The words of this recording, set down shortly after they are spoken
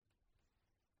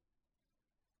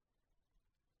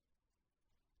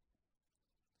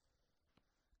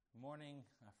Morning,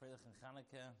 Freilich and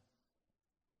Chanukah.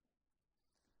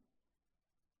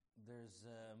 There's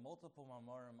multiple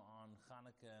mamorim on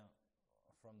Chanukah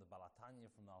from the Balatanya,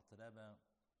 from the Alter Rebbe,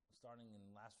 starting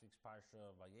in last week's parsha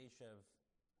Vayeshev,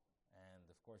 and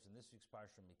of course in this week's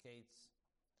parsha Miketz.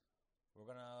 We're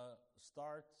going to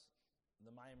start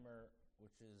the Maimer,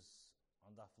 which is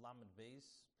on Daf Lamed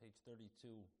Beis, page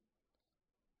 32.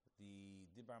 The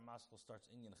Dibar Maskell starts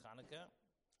Inyan Chanukah.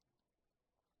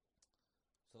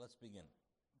 So let's begin.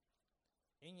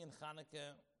 Inyan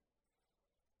Chanukah.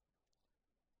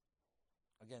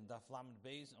 Again, Daf Lamed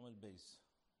Beis, Amud Beis.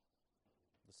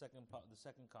 The second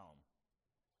column.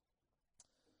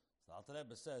 So Alter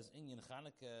Rebbe says, Inyan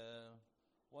Chanukah.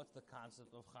 What's the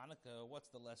concept of Chanukah? What's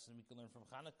the lesson we can learn from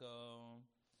Chanukah?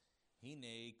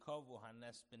 Hine kovu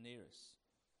hanes b'neiros.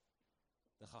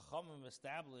 The Chachamim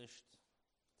established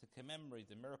to commemorate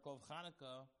the miracle of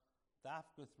Chanukah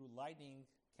dafka through lighting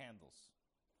candles.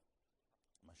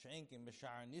 Mashenkin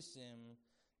b'shar nisim.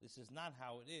 This is not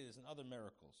how it is in other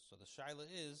miracles. So the shaila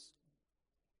is,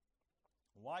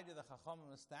 why did the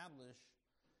Chachamim establish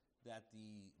that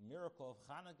the miracle of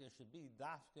Chanukah should be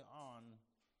dafka on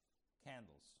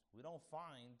candles? We don't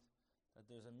find that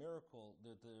there's a miracle,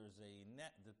 that there's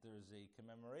a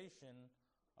commemoration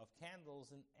of candles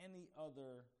in any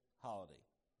other holiday.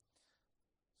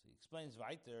 So he explains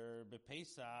weiter,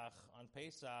 B'Pesach, on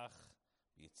Pesach,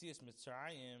 Yetzias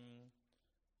Mitzrayim,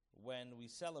 when we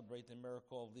celebrate the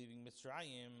miracle of leaving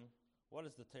Mitzrayim, what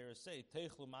does the Torah say?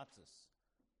 Teichlu matzos.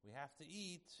 We have to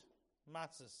eat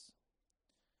matzos.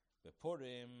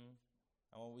 B'Purim,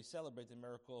 and when we celebrate the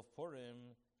miracle of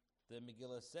Purim, the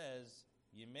Megillah says,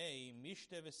 Yemei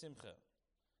Mishte v'Simcha,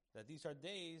 that these are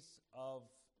days of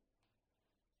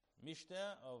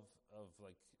Mishte, of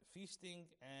like feasting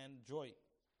and joy.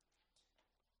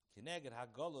 Kineged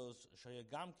HaGolos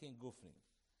Shoyagamkin Gufni,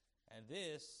 and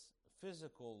this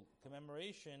physical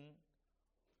commemoration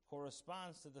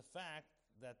corresponds to the fact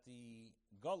that the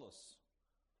Golos,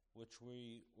 which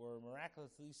we were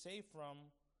miraculously saved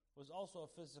from, was also a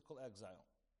physical exile.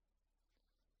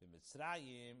 In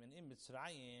Mitzrayim,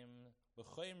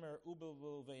 b'chomer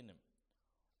ubelvenim,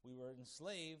 we were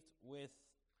enslaved with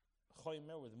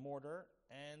chomer, with mortar,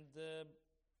 and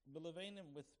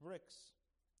belevenim, with bricks.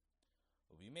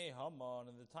 Uvimei Haman,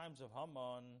 in the times of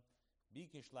Haman,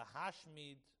 bikish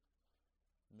lahashmid.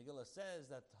 Megillah says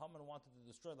that Haman wanted to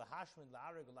destroy lahashmid,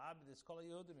 la'areg, la'abed, kol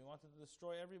Yehudim. He wanted to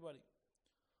destroy everybody.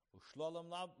 Ushlolam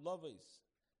loves,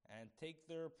 and take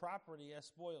their property as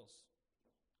spoils.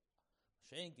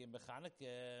 Now,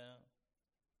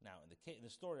 in the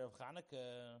story of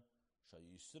Chanukah,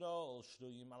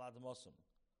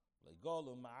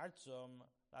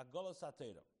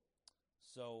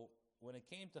 so when it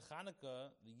came to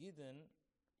Chanukah, the Yidden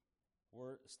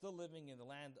were still living in the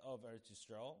land of Eretz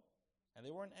Yisrael, and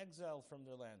they weren't exiled from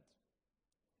their land.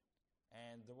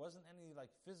 And there wasn't any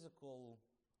physical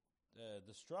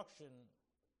destruction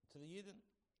to the Yidden.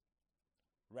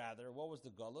 Rather, what was the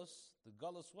Golus? The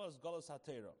Golus was Golus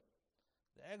HaTorah.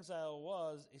 The exile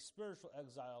was a spiritual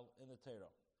exile in the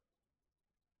Torah.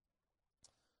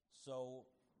 So,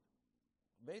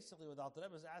 basically what Alter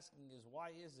Rebbe is asking is,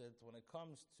 why is it when it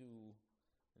comes to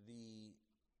the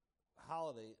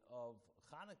holiday of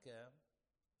Chanukah,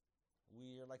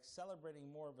 we are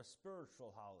celebrating more of a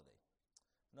spiritual holiday?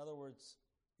 In other words,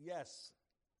 yes,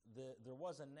 there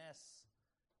was a ness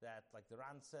that, the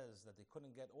Ran says, that they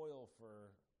couldn't get oil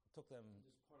for, took them... Is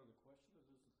this part of the question, or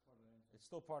is this part of the answer? It's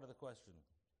still part of the question.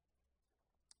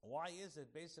 Why is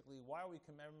it, basically, why are we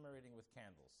commemorating with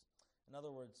candles? In other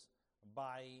words,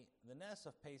 by the ness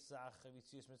of Pesach,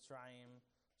 Yetzias Mitzrayim,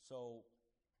 so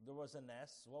there was a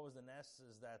ness. What was the ness?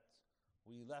 Is that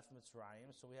we left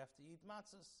Mitzrayim, so we have to eat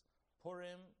matzahs.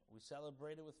 Purim, we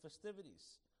celebrated with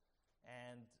festivities.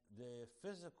 And the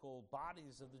physical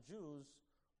bodies of the Jews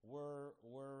were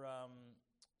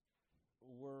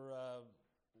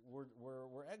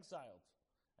exiled,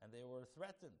 and they were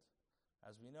threatened,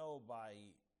 as we know,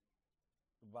 by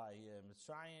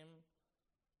Mitzrayim.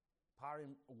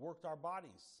 Parim worked our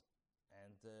bodies,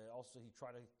 and also he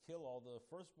tried to kill all the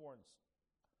firstborns.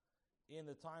 In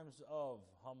the times of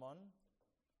Haman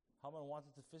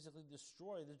wanted to physically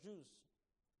destroy the Jews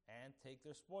and take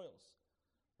their spoils.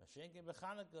 Mashenkin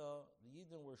b'Chanukah, the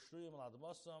Yidden were shruyim al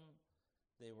admosam.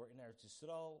 They were in Eretz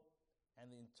Yisrael,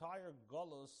 and the entire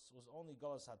Golus was only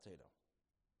Golus HaTorah.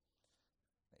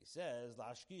 He says,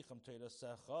 La'ashkichem Torah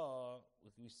secha,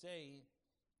 what we say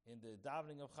in the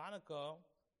davening of Chanukah,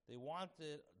 they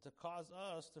wanted to cause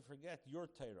us to forget your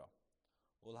Torah.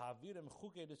 Ulhavirem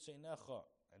chukei d'tzeinecha,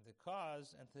 and to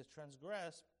cause and to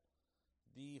transgress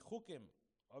the chukim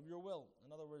of your will.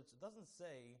 In other words, it doesn't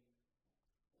say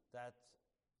that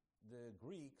the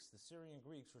Greeks, the Syrian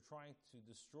Greeks, were trying to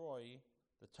destroy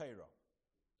the Torah.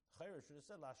 Chayr should have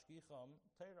said Lashkicham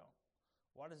Torah.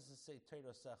 Why does it say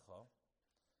Torah Secha?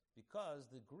 Because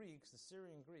the Greeks, the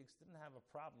Syrian Greeks, didn't have a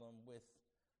problem with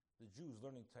the Jews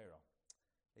learning Torah.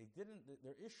 They didn't.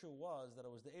 Their issue was that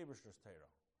it was the Eibishter's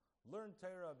Torah. Learn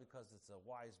Torah because it's a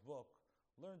wise book.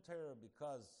 Learn Torah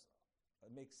because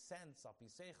it makes sense, Al Pi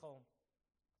Seichel.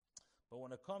 But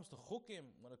when it comes to Chukim,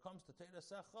 when it comes to Torah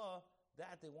Secha,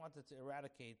 that they wanted to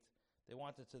eradicate, they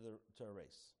wanted to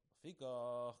erase.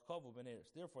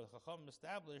 Therefore, the Chacham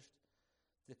established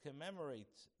to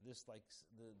commemorate this, like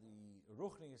the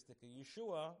Ruchniistic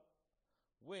Yeshua,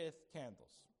 with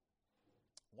candles.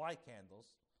 Why candles?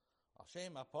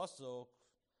 Hashem Apasuk,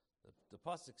 the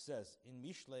pasuk says in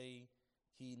Mishlei,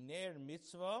 Ki ner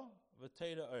mitzvah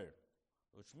v'Torah Ohr,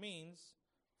 which means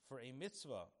for a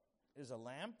mitzvah is a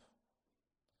lamp,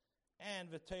 and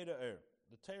v'Torah Ohr,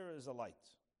 the Torah is a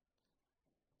light.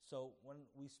 So when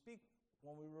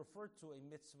we refer to a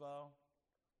mitzvah,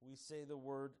 we say the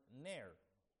word ner.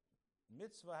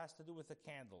 Mitzvah has to do with a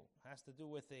candle, has to do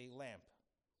with a lamp.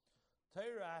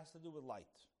 Torah has to do with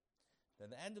light. Then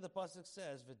the end of the pasuk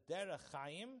says, "V'derech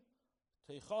chaim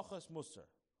teichochas musar,"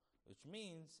 which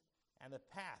means, and the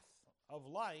path of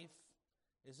life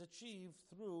is achieved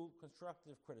through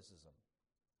constructive criticism.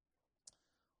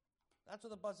 That's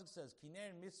what the pasuk says.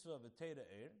 Kiner mitzvah v'Torah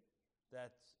Ohr,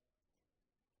 that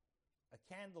a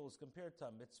candle is compared to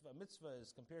a mitzvah. A mitzvah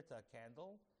is compared to a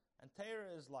candle, and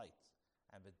Torah is light.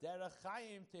 And v'derech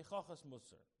chaim teichochas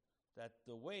musar, that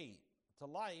the way to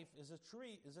life is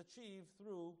achieved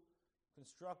through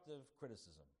constructive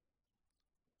criticism.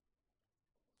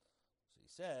 So he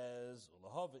says, in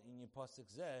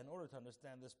order to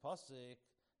understand this pasuk,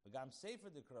 to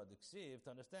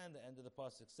understand the end of the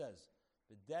pasuk says,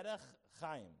 B'derech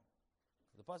chaim.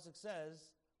 The pasuk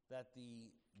says that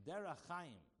the derech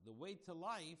chaim, the way to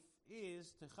life,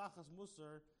 is techachas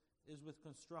musar, is with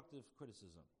constructive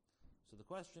criticism. So the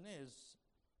question is,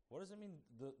 what does it mean,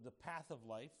 the path of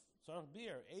life?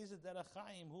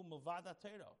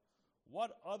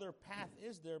 What other path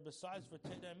is there besides for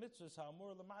Torah and mitzvahs?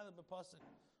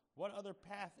 What other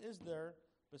path is there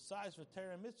besides for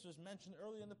Torah and mitzvahs mentioned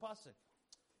earlier in the pasuk?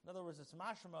 In other words, it's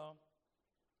mashma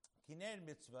kiner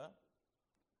mitzvah,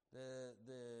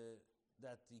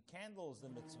 that the candle is the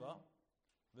mitzvah,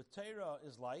 the Torah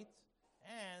is light,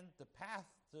 and the path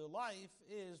to life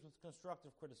is with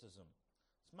constructive criticism.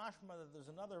 It's mashma that there's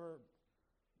another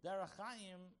derech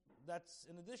chaim that's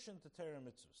in addition to Torah and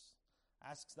mitzvahs.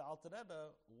 Asks the Alter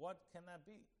Rebbe, what can that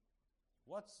be?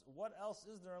 What else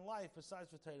is there in life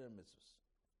besides for Torah and mitzvahs?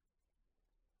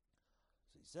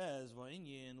 So he says,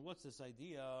 V'inyin, what's this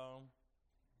idea?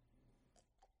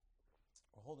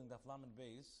 We're holding Daf Lamed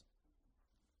Beis,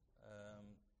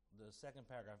 the second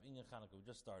paragraph, Inyan Chanukah, we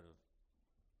just started.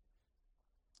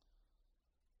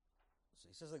 So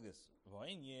he says like this,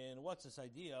 V'inyin, what's this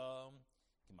idea?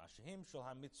 Kimashahim shel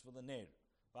ha-mitzvah l'ner,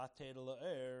 v'ha-Torah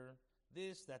l'er,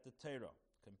 this, that the Torah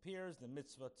compares the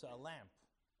mitzvah to a lamp,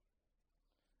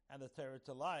 and the Torah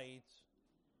to light,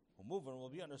 Humuvin will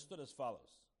be understood as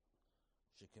follows.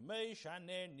 Shekimei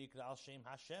shaner nikra al shem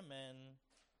hashemen.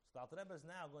 So the Alter Rebbe is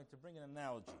now going to bring an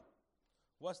analogy.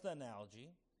 What's the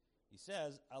analogy? He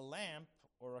says a lamp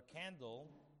or a candle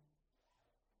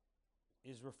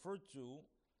is referred to,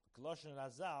 Koloshin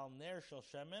Razal, ner shel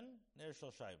shemen, ner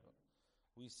shel shaiva.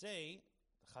 We say,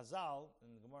 Chazal,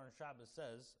 in the Gemara and Shabbos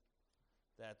says,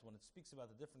 that when it speaks about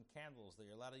the different candles that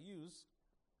you're allowed to use,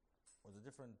 or the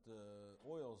different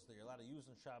oils that you're allowed to use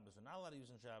in Shabbos or not allowed to use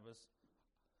in Shabbos,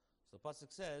 so the pasuk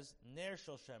says, Ner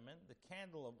shel shemen, the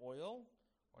candle of oil,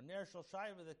 or Ner shel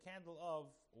shaiva, the candle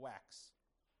of wax.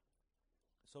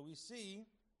 So we see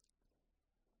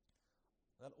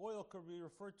that oil could be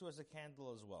referred to as a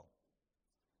candle as well.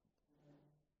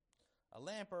 A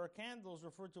lamp or a candle is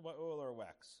referred to by oil or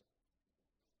wax.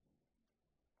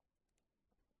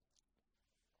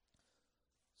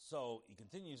 So he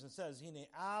continues and says, Hine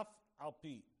af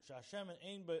alpi shashemen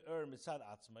ein be'er mitzad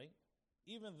atzmai.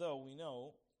 Even though we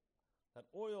know that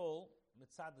oil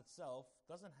mitzad itself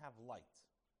doesn't have light,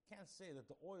 can't say that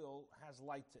the oil has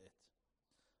light to it.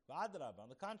 V'adrab, on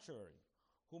the contrary,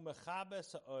 hu mechabe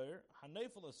sa'or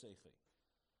hanefel aseichi.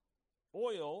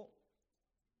 Oil,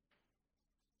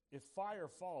 if fire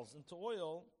falls into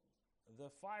oil, the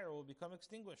fire will become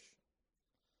extinguished.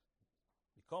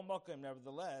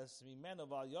 Nevertheless,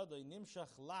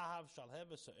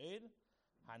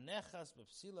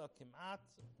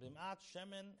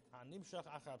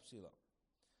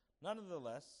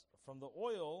 nonetheless, from the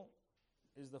oil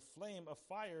is the flame of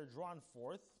fire drawn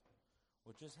forth,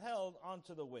 which is held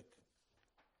onto the wick.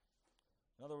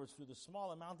 In other words, through the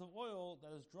small amount of oil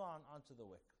that is drawn onto the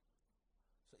wick.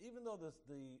 So even though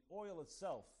the oil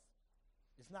itself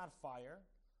is not fire,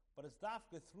 but it's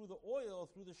dafka through the oil,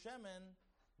 through the shemen,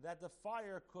 that the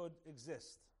fire could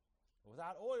exist.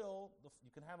 Without oil, you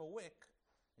can have a wick,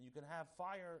 and you can have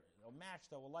fire, a match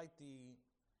that will light the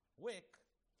wick,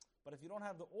 but if you don't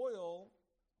have the oil,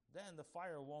 then the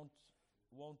fire won't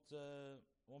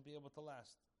be able to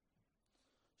last.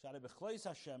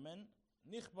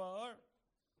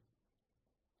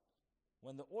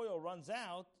 When the oil runs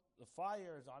out, the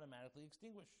fire is automatically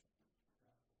extinguished.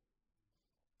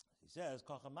 He says,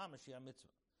 so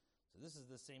this is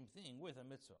the same thing with a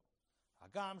mitzvah.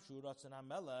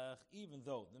 Even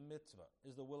though the mitzvah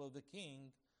is the will of the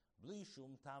king,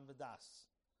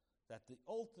 that the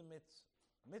ultimate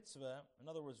mitzvah, in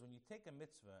other words, when you take a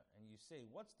mitzvah and you say,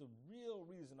 what's the real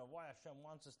reason of why Hashem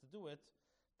wants us to do it,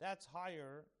 that's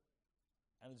higher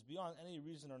and it's beyond any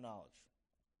reason or knowledge.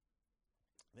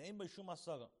 And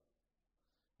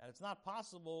it's not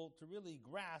possible to really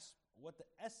grasp what the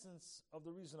essence of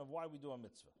the reason of why we do a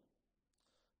mitzvah.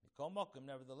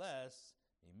 Nevertheless,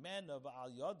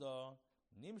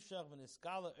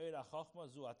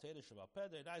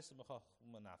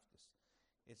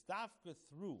 it's dafka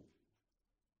through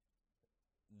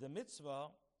the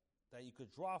mitzvah that you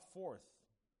could draw forth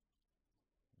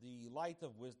the light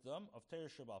of wisdom of Torah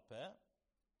Shebal Peh,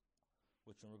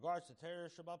 which in regards to Torah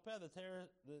Shebal Peh,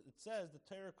 it says the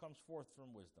Torah comes forth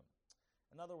from wisdom.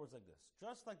 In other words, like this: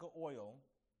 just like the oil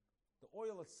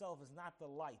itself is not the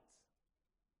light,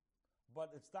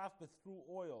 but it's dafka through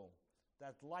oil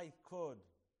that light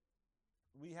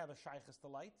we have a shaykhis to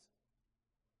light.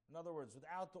 In other words,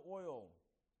 without the oil,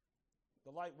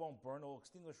 the light won't burn, it will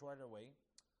extinguish right away.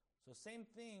 So same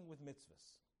thing with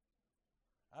mitzvahs.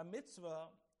 A mitzvah,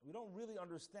 we don't really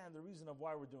understand the reason of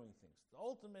why we're doing things.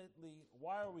 Ultimately,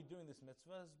 why are we doing this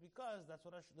mitzvah? Is because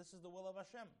this is the will of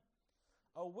Hashem.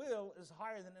 A will is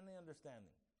higher than any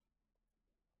understanding.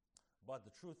 But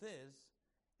the truth is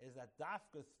that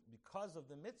dafka, because of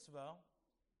the mitzvah,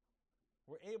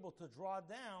 we're able to draw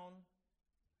down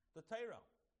the Torah.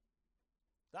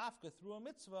 Dafka, through a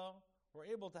mitzvah, we're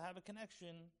able to have a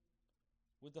connection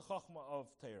with the Chokhmah of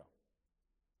Torah.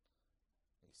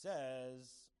 He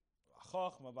says,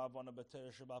 Chokhmah v'avana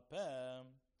b'Torah Shebal Peh,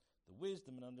 the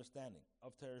wisdom and understanding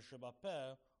of Torah Shebal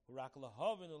Peh, hurak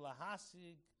lahavin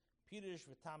ulahasig pirish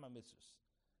v'tama mitzvahs.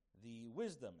 The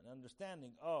wisdom and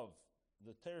understanding of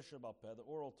the Torah Shebal Peh, the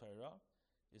oral Torah,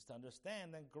 is to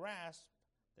understand and grasp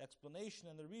the explanation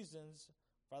and the reasons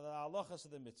for the halachas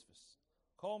of the mitzvahs.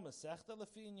 Kol mesechta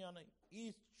lefi inyana,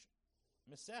 each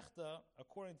mesechta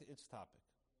according to its topic.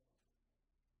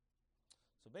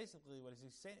 So basically, what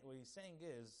he's saying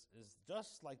is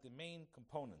just like the main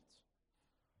component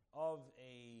of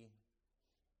a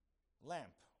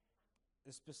lamp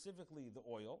is specifically the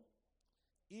oil,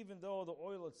 even though the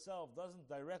oil itself doesn't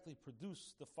directly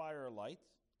produce the fire or light,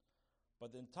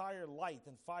 but the entire light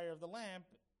and fire of the lamp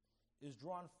is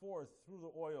drawn forth through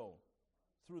the oil,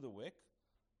 through the wick.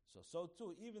 So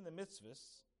too, even the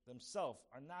mitzvahs themselves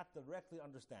are not directly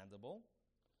understandable,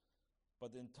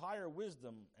 but the entire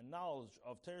wisdom and knowledge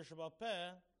of Torah Shebal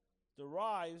Peh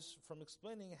derives from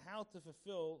explaining how to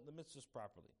fulfill the mitzvahs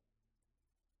properly.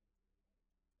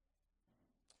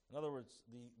 In other words,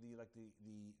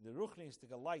 the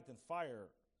ruchnistic light and fire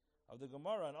of the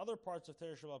Gemara and other parts of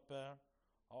Torah Shebal Peh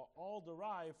are all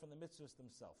derived from the mitzvahs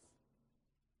themselves.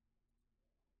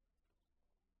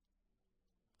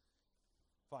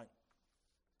 Fine.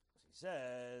 So he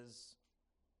says,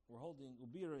 we're holding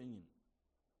Ubira Inyan.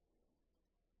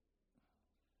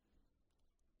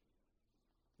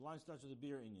 The line starts with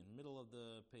Ubira Inyan, middle of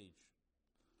the page.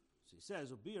 So he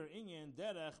says, Ubira Inyan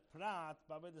derech prat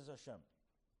b'avedas Hashem.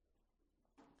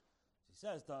 He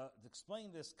says to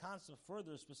explain this concept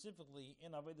further, specifically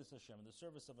in Avedis Hashem, in the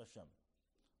service of Hashem,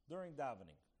 during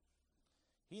davening.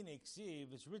 Hine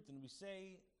ksiv, it's written, we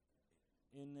say,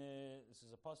 this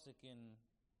is a pasuk in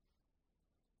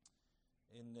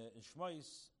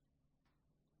Shmois,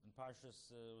 in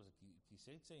Parshas, was it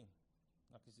Kiseitze?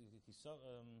 Not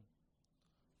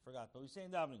forgot, but we say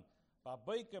in davening,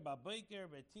 Ba'boiker,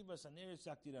 be'tivas aneris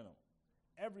yaktireno.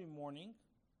 Every morning,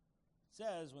 it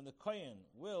says, when the Kohen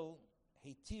will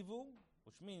heitivu,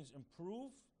 which means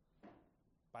improve,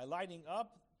 by lighting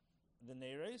up the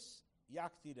neres,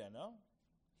 yaktireno,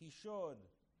 he should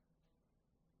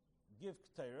give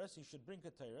keteris, he should bring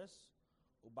keteris,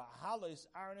 ubahalos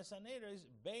aranes aneres,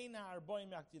 beina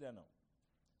arboim yaktireno.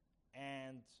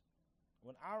 And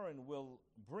when Aaron will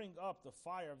bring up the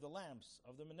fire of the lamps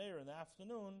of the menorah in the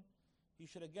afternoon, he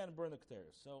should again burn the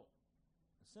keteris. So,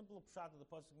 the simple pshat of the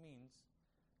pasuk means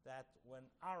that when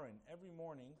Aaron, every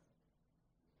morning,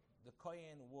 the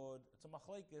Kohen would, it's a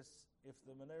machlekes, if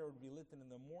the menorah would be lit in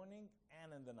the morning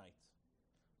and in the night.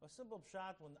 A simple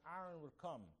pshat, when Aaron would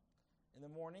come in the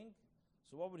morning,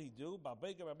 so what would he do?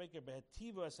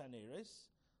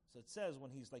 So it says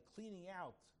when he's like cleaning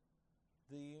out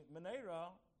the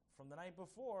menorah from the night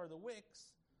before, the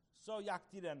wicks, so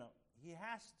yaktirena, he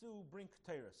has to bring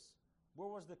keteris. Where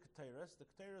was the keteris? The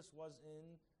keteris was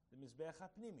in the mizbech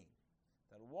hapnimi.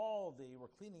 That while they were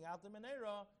cleaning out the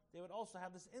menorah, they would also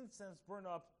have this incense burn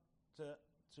up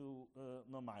to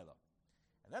Mamaila.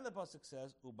 And then the pasuk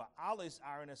says, "Uba'alis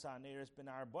Aaron es ha'neres ben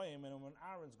arboim," and when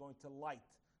Aaron's going to light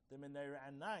the menorah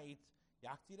at night,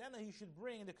 yaktirena, he should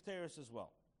bring the keteris as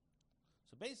well.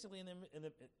 So basically,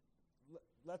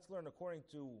 let's learn according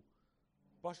to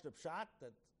Bashta Pshat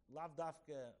that lav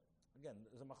dafke, again,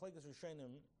 there's a machlekes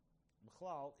rishonim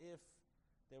b'chlal if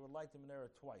they would light the menorah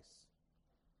twice.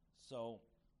 So,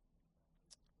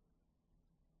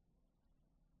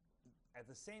 at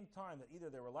the same time that either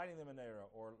they were lighting the menorah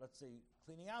or, let's say,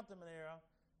 cleaning out the menorah,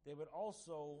 they would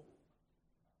also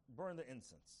burn the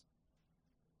incense.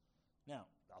 Now,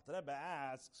 the Alter Rebbe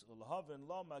asks, "Ulahavin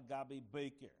lama gabi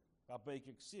beker,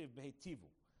 beker ksiv behetivu."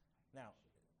 Now,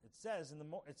 it says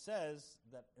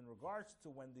that in regards to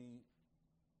when the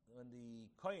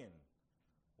kohen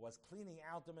was cleaning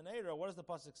out the menorah, what does the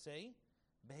pasuk say?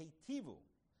 Behetivu.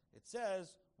 It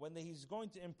says when he's going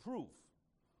to improve.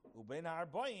 Ubein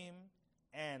ha'arboim,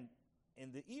 and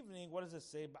in the evening, what does it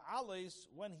say? Ba'alis,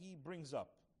 when he brings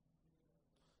up.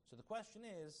 So the question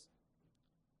is,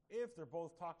 if they're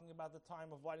both talking about the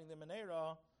time of lighting the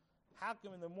menorah, how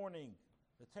come in the morning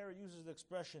the Torah uses the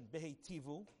expression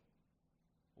behetivu,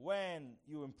 when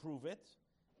you improve it,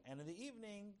 and in the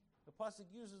evening the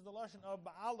pasuk uses the lashon of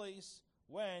ba'alis,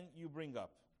 when you bring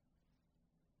up?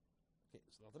 Okay,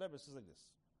 so the Alter Rebbe says like this.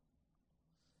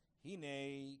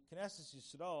 Hine Knesset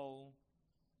Yisrael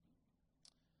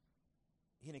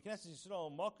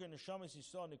Moker Neshamas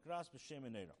Yisrael Nikras B'Shem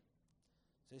Menorah.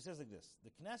 So he says like this: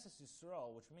 the Knesset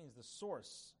Yisrael, which means the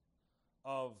source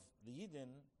of the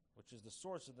Yidden, which is the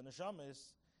source of the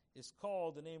Neshamas, is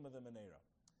called the name of the menorah.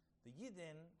 The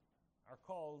Yidden are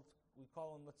called, we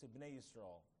call them, let's say, Bnei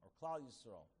Yisrael or Klal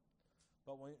Yisrael.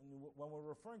 But when we're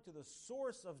referring to the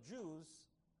source of Jews,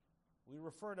 we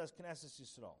refer to it as Knesset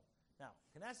Yisrael. Now,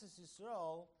 Knesset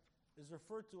Yisrael is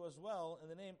referred to as well in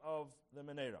the name of the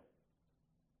menorah.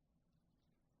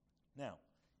 Now,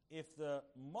 if the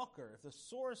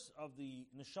source of the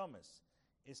neshamas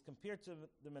is compared to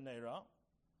the menorah,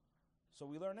 so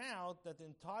we learn out that the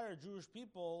entire Jewish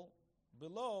people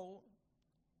below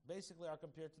basically are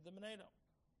compared to the menorah.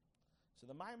 So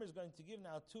the Maimer is going to give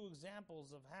now two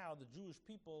examples of how the Jewish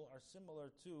people are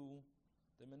similar to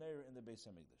the menorah in the Beis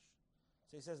Hamikdash.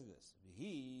 So he says this: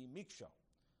 V'hi miksha.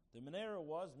 The menorah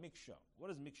was miksha. What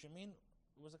does miksha mean?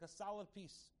 It was like a solid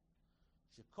piece.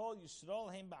 Shekol Yisrael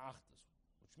heim ba'achdus,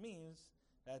 which means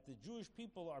that the Jewish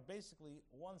people are basically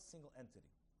one single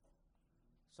entity.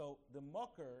 So the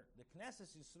Moker, the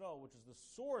Knesset Yisrael, which is the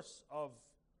source of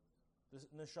the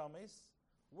neshames,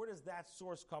 where does that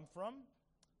source come from?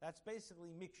 That's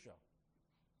basically miksha.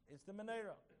 It's the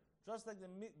menorah. Just like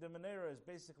the menorah is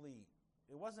basically,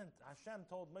 it wasn't, Hashem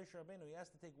told Moshe Rabbeinu he has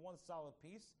to take one solid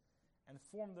piece and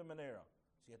form the menorah.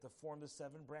 So you had to form the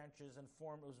 7 branches and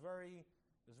form, it was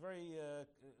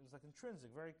like intrinsic,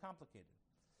 very complicated.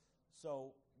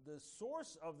 So the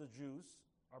source of the Jews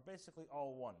are basically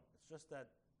all one. It's just that,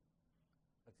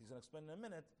 like he's going to explain in a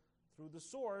minute, through the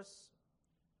source,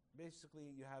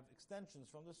 basically you have extensions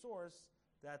from the source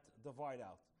that divide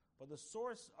out. But the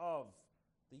source of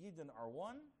the Yidden are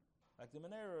one, like the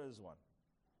menorah is one.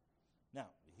 Now,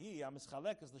 the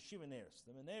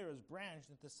menorah is branched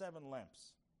into 7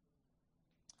 lamps.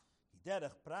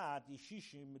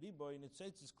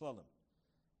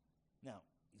 Now,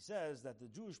 he says that the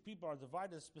Jewish people are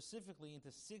divided specifically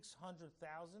into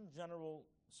 600,000 general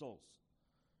souls.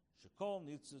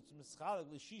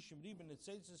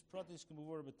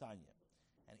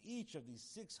 And each of these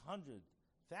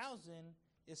 600,000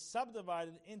 is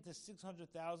subdivided into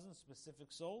 600,000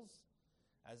 specific souls,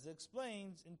 as it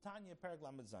explains in Tanya Perek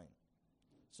Lamed Zayin.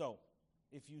 So,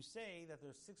 if you say that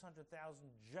there's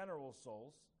 600,000 general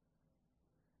souls,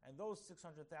 and those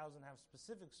 600,000 have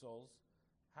specific souls,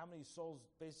 how many souls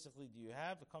basically do you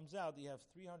have? It comes out that you have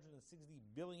 360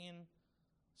 billion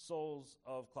souls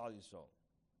of Klal Yisrael.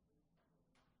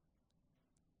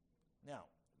 Now,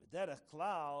 b'derech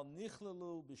klal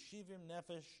nichlelu b'shivim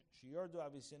nefesh shiyordu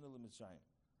avisenu l'Mitzrayim.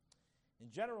 In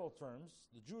general terms,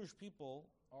 the Jewish people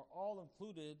are all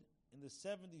included in the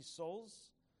 70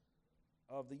 souls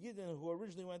of the Yidden who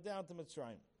originally went down to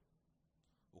Mitzrayim.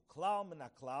 Uklal min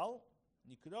haklal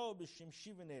nikro b'shem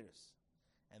shiva neris.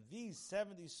 And these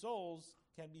 70 souls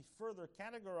can be further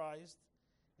categorized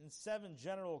in 7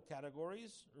 general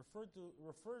categories, referred to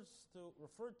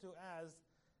as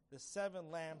the 7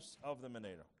 lamps of the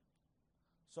menorah.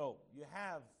 So you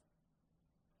have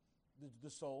the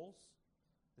souls,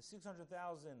 the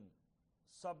 600,000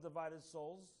 subdivided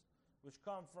souls, which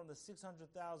come from the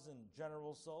 600,000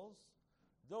 general souls.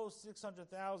 Those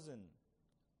 600,000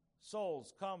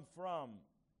 souls come from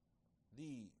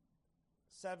the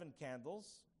 7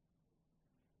 candles.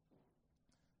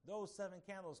 Those 7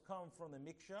 candles come from the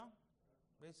miksha,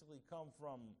 basically come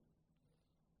from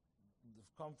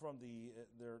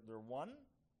they're one.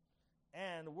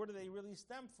 And where do they really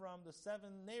stem from? The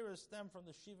 7 neiros stem from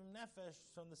the Shivim Nefesh,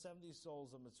 from the 70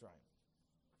 souls of Mitzrayim.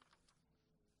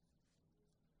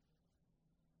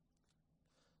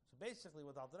 So basically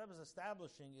what Alter Rebbe is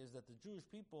establishing is that the Jewish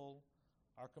people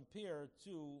are compared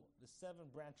to the 7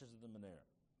 branches of the menorah.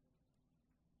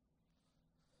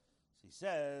 So he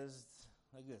says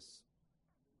like this.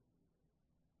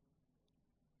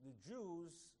 The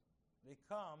Jews, the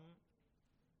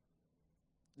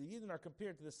Yidden are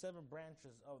compared to the 7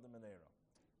 branches of the menorah.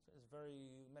 So it's very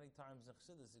many times in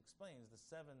Chassidus explains the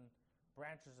 7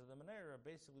 branches of the menorah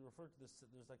basically refer to this.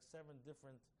 There's like 7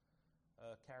 different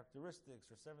characteristics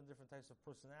or 7 different types of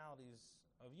personalities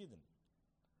of Yidden.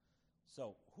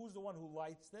 So who's the one who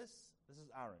lights this? This is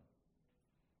Aaron.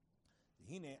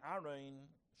 Hine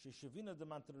Aaron sheshavina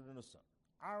demantranusa.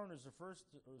 Aaron was referred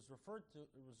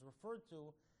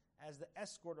to as the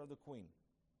escort of the queen.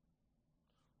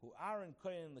 Who Aaron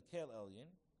Kohen Lekel Elyon.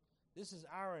 This is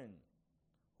Aaron,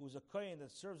 who is a Kohen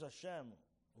that serves Hashem,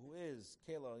 who is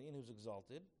Kel Elyon, who's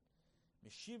exalted.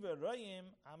 Meshiva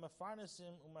Rayim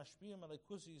Amafarnasim Umashpiyim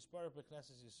Alekusi Yispar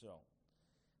Beknesses Yisrael.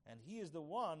 And he is the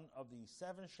one of the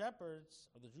 7 shepherds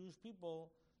of the Jewish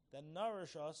people that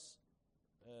nourish us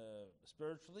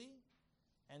spiritually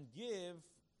and give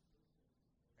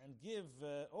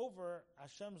over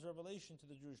Hashem's revelation to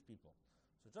the Jewish people.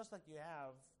 So just like you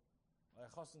have a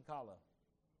Chos and Kala.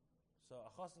 So a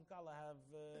Chos and Kala have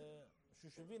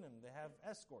Shushavinim, they have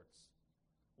escorts.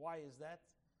 Why is that?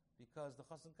 Because the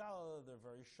Chos and Kala, they're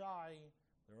very shy,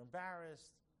 they're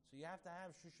embarrassed. So you have to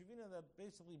have Shushavinim that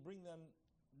basically bring them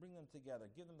together,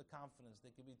 give them the confidence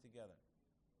they can be together.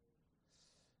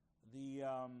 The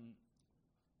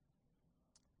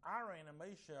Aaron and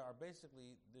Moshe are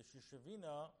basically the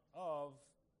Shushavina of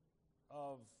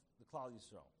the Klal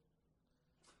Yisrael.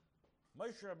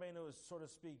 Moshe Rabbeinu is, so to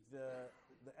speak, the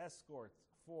escort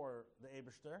for the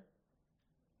Eibishter,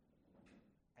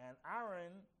 and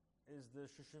Aaron is the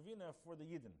Shushavina for the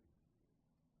Yidden.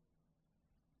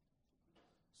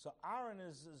 So Aaron,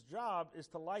 his job is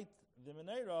to light the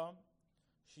menorah.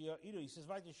 He says,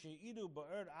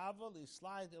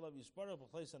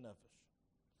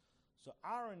 so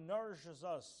Aaron nourishes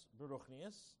us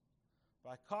beruchnius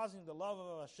by causing the love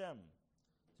of Hashem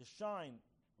to shine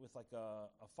with like a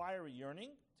fiery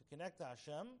yearning to connect to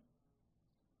Hashem.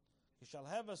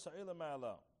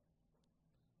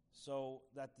 So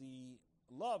that the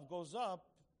love goes up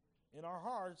in our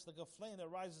hearts like a flame that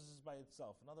rises by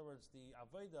itself. In other words, the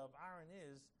avodah of Aaron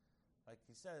is, like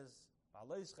he says,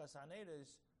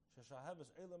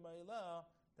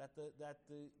 that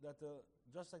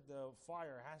just like the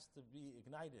fire has to be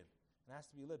ignited and has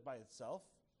to be lit by itself,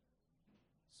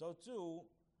 so too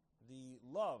the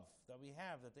love that we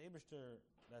have, that the Eibishter,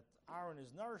 that Aaron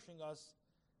is nourishing us,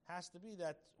 has to be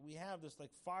that we have this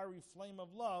like fiery flame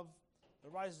of love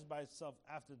that rises by itself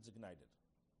after it's ignited.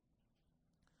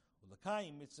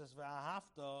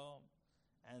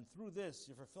 And through this,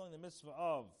 you're fulfilling the mitzvah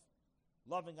of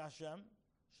loving Hashem,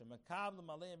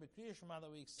 that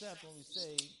we accept when we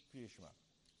say Kriya Shema.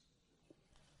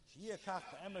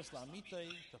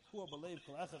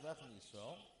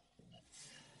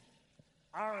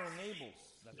 Aaron enables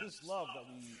that this love that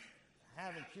we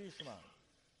have in Kriya Shema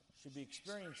should be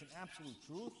experienced in absolute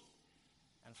truth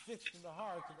and fixed in the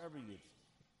heart of every Yid.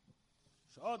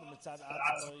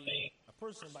 A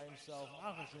person by himself,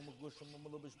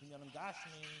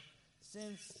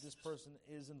 since this person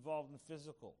is involved in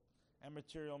physical and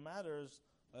material matters,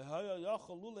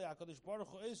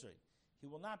 he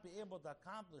will not be able to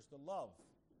accomplish the love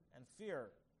and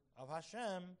fear of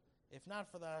Hashem if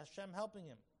not for the Hashem helping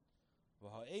him.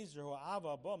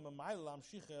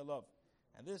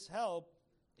 And this help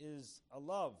is a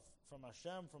love from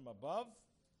Hashem from above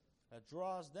that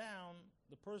draws down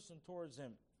the person towards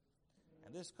him.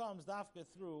 And this comes dafka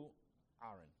through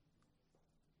Aaron.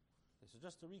 Okay, so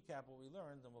just to recap what we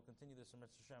learned, and we'll continue this in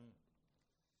Mitzvah Hashem.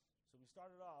 So we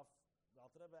started off, the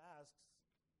Alter Rebbe asks,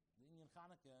 the Inyan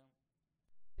Chanukah,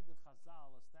 did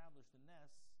Chazal establish the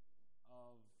ness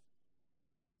of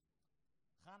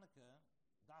Hanukkah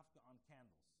dafka on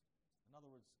candles? In other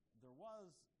words, there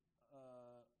was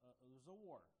a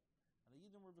war, and the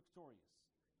Yidden were victorious.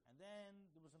 And then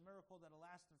there was a miracle that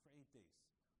lasted for 8 days.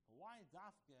 But why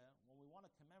dafka, when we want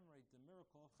to commemorate the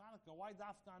miracle of Hanukkah, why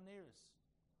dafka on Neris?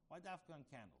 Why dafka on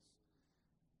candles?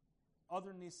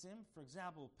 Other nisim, for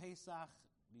example, Pesach,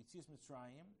 B'Yetzias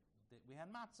Mitzrayim, we had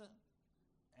matzah.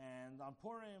 And on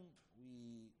Purim,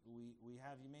 we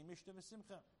have Yimei Mishta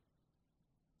v'Simcha.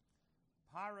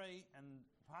 Parei and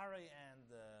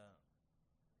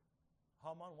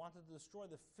Haman wanted to destroy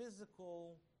the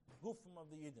physical gufim of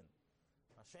the Yidden.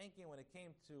 Hashenkin, when it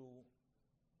came to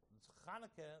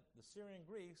Hanukkah, the Syrian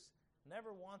Greeks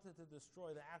never wanted to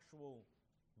destroy the actual.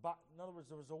 In other words,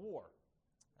 there was a war,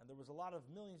 and there was a lot of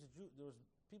millions of Jews. There was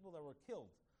people that were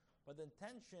killed, but the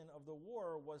intention of the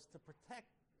war was to protect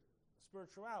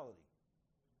spirituality.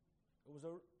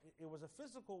 It was a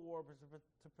physical war, but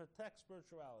to protect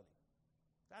spirituality.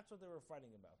 That's what they were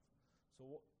fighting about.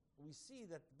 So we see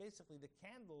that basically the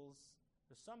candles,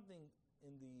 there's something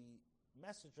in the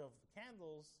message of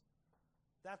candles.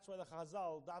 That's why the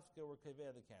Chazal dafka were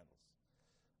kevei the candles.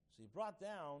 So he brought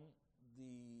down,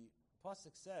 the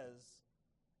pasuk says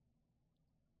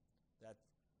that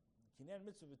Kinyan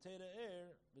mitzvah v'Torah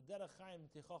Ohr v'derech chaim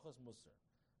tichochas musar.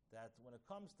 That when it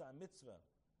comes to a mitzvah,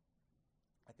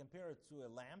 I compare it to a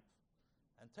lamp,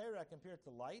 and Torah I compare it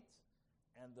to light,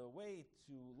 and the way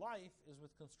to life is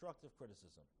with constructive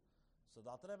criticism. So the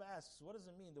Alter Rebbe asks, what does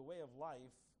it mean, the way of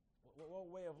life?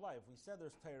 What way of life? We said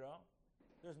there's Torah,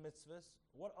 there's mitzvahs.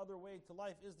 What other way to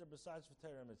life is there besides for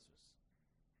Torah mitzvahs?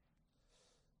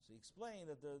 So he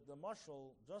explained that the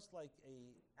mashal, just like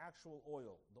a actual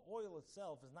oil, the oil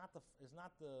itself is not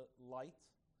the light.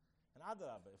 And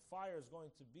adarabah, if fire is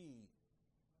going to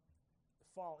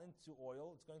fall into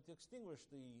oil, it's going to extinguish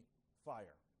the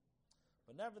fire.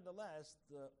 But nevertheless,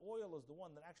 the oil is the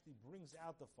one that actually brings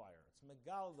out the fire. It's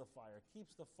megal the fire,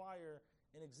 keeps the fire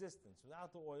in existence.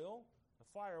 Without the oil, the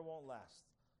fire won't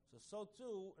last. So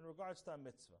too in regards to a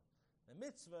mitzvah. The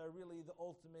mitzvah, really the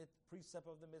ultimate precept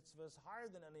of the mitzvah, is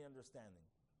higher than any understanding.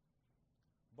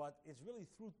 But it's really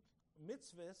through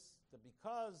mitzvahs that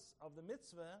because of the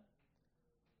mitzvah,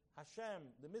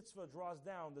 Hashem, the mitzvah draws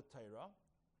down the Torah,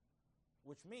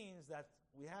 which means that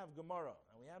we have Gemara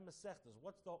and we have Masechtas.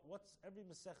 What's every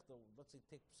Masechta? Let's say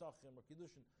take Pesachim or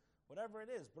Kiddushin, whatever it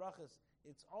is, brachas.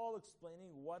 It's all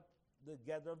explaining what the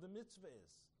gather of the mitzvah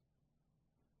is.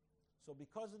 So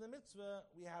because of the mitzvah,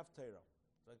 we have Torah.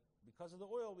 So because of the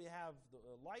oil, we have the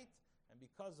light, and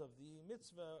because of the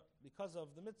mitzvah, because of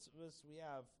the mitzvahs, we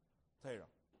have Torah.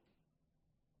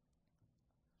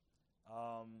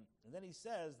 And then he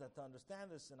says that to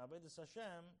understand this in Avodas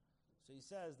Hashem, so he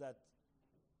says that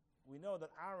we know that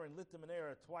Aaron lit the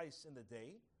menorah twice in the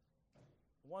day,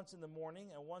 once in the morning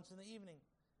and once in the evening.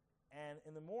 And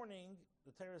in the morning,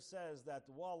 the Torah says that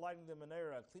while lighting the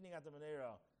menorah, cleaning out the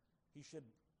menorah, he should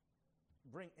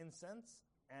bring incense,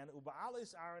 and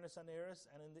uba'alis Aaron is aneris,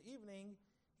 and in the evening,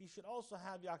 he should also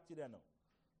have yaktireno.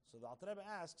 So the Alter Rebbe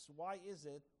asks, why is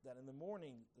it that in the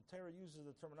morning, the Torah uses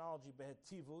the terminology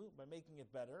behetivu, by making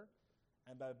it better,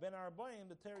 and by ben arbayim,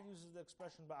 the Torah uses the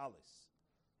expression ba'alis.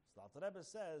 So the Alter Rebbe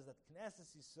says that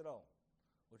Knesset Yisrael,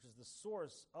 which is the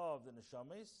source of the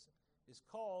neshamis, is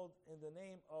called in the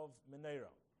name of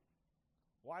menorah.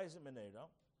 Why is it menorah?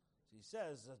 So he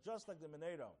says that just like the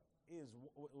menorah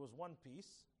was one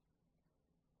piece,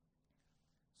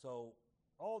 so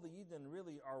all the Yidden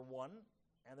really are one,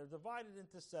 and they're divided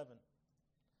into 7.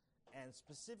 And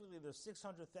specifically, there's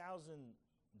 600,000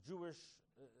 Jewish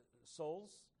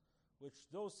souls, which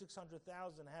those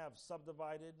 600,000 have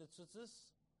subdivided nitzutzis,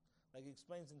 like he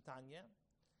explains in Tanya,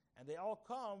 and they all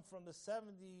come from the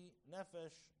 70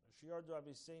 nefesh shiardu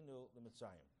aviseinu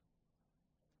l'mitzrayim.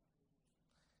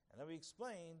 And then we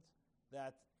explained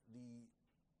that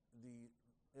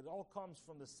it all comes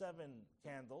from the 7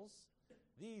 candles.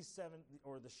 These 7,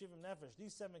 or the shivim nefesh,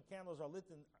 these 7 candles are lit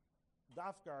in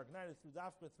dafka, are ignited through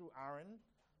dafka through Aaron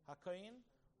HaKoyin,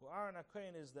 who Aaron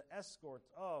HaKoyin is the escort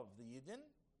of the Yidden,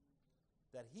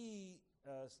 that he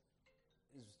is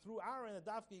through Aaron, the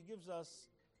dafka, he gives us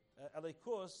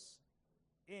elikus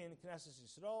in Knesset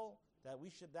Yisrael, that we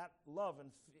should, that love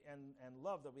and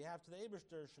love that we have to the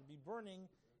Eibishter should be burning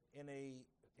in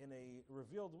a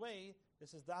revealed way.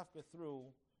 This is dafka through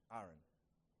Aaron.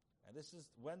 And this is,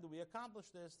 when do we accomplish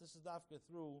this? This is dafka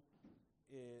through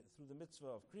the mitzvah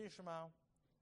of Kriya Shema,